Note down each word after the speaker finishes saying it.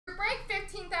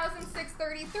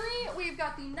633, we've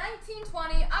got the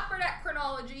 1920 Upper Deck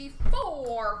Chronology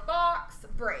 4-box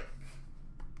break.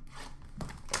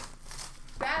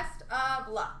 Best of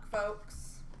luck,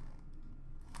 folks.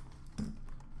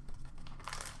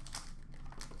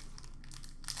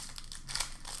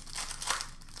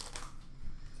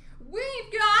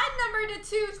 We've got number to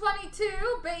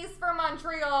 222, base for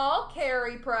Montreal,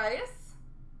 Carey Price.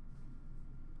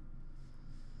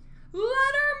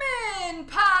 Letterman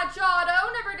patch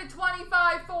auto, number to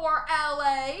 25 for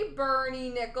LA, Bernie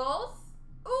Nichols.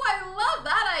 Ooh, I love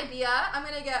that idea. I'm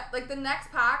going to get, like, the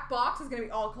next pack box is going to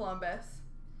be all Columbus.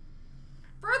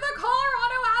 For the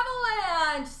Colorado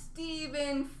Avalanche,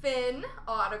 Stephen Finn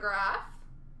autograph.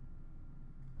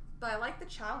 But I like the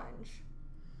challenge.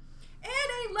 And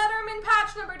a Letterman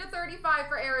patch, number to 35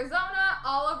 for Arizona,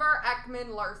 Oliver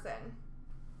Ekman-Larsson.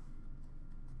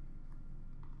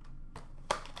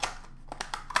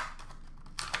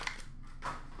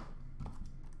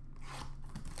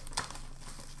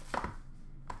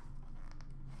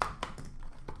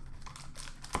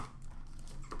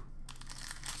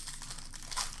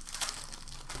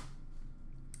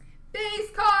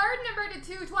 Base card, number to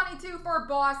 222 for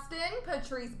Boston,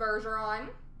 Patrice Bergeron.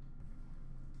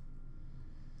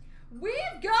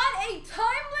 We've got a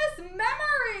Timeless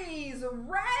Memories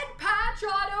red patch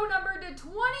auto, number to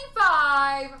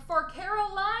 25 for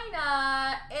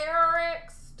Carolina, Eric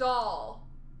Staal.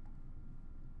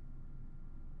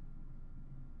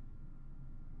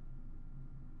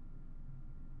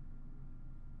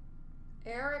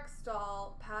 Eric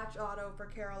Staal patch auto for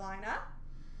Carolina.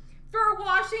 For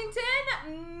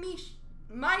Washington,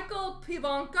 Michael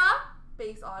Pivonka,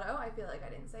 base auto. I feel like I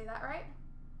didn't say that right.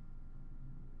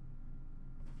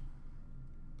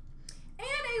 And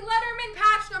a Letterman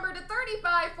patch, number to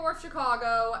 35 for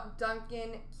Chicago,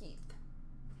 Duncan Keith.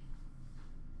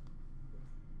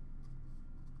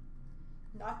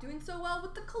 Not doing so well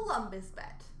with the Columbus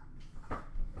bet.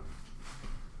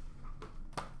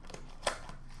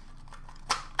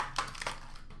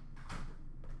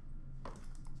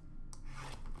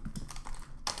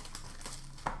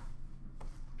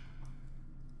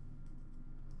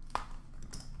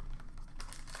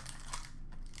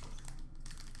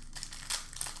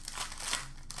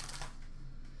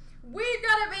 We've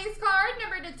got a base card,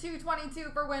 number to 222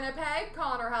 for Winnipeg,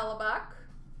 Connor Hellebuck.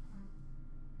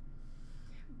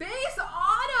 Base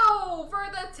auto for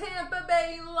the Tampa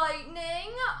Bay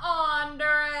Lightning,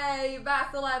 Andrei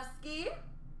Vasilevsky.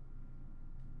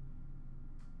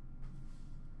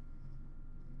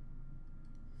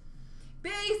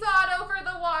 Base auto for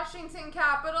the Washington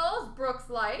Capitals, Brooks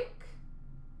Lake.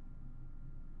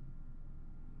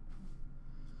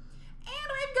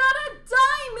 And we've got a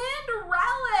Diamond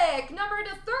Relic, number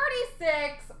to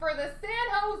 36 for the San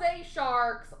Jose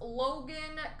Sharks,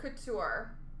 Logan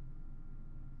Couture.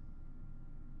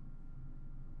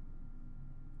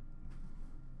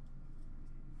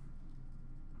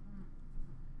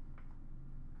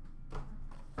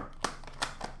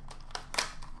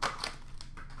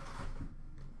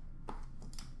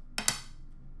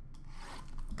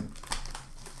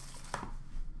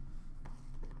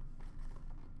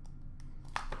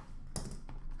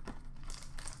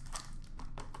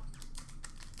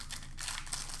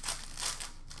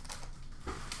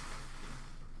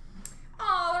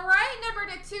 All right, number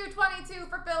to 222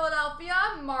 for Philadelphia,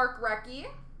 Mark Recchi.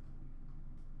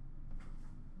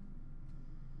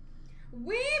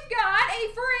 We've got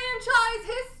a franchise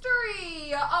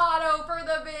history auto for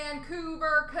the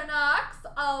Vancouver Canucks,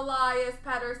 Elias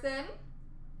Pettersson.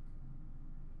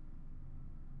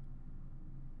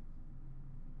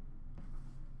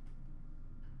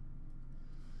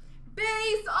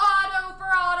 Base auto for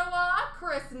Ottawa,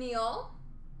 Chris Neal.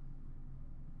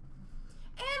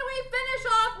 And we finish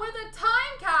off with a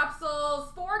time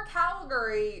capsules for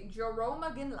Calgary, Jarome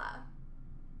Iginla.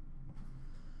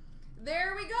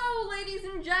 There we go, ladies.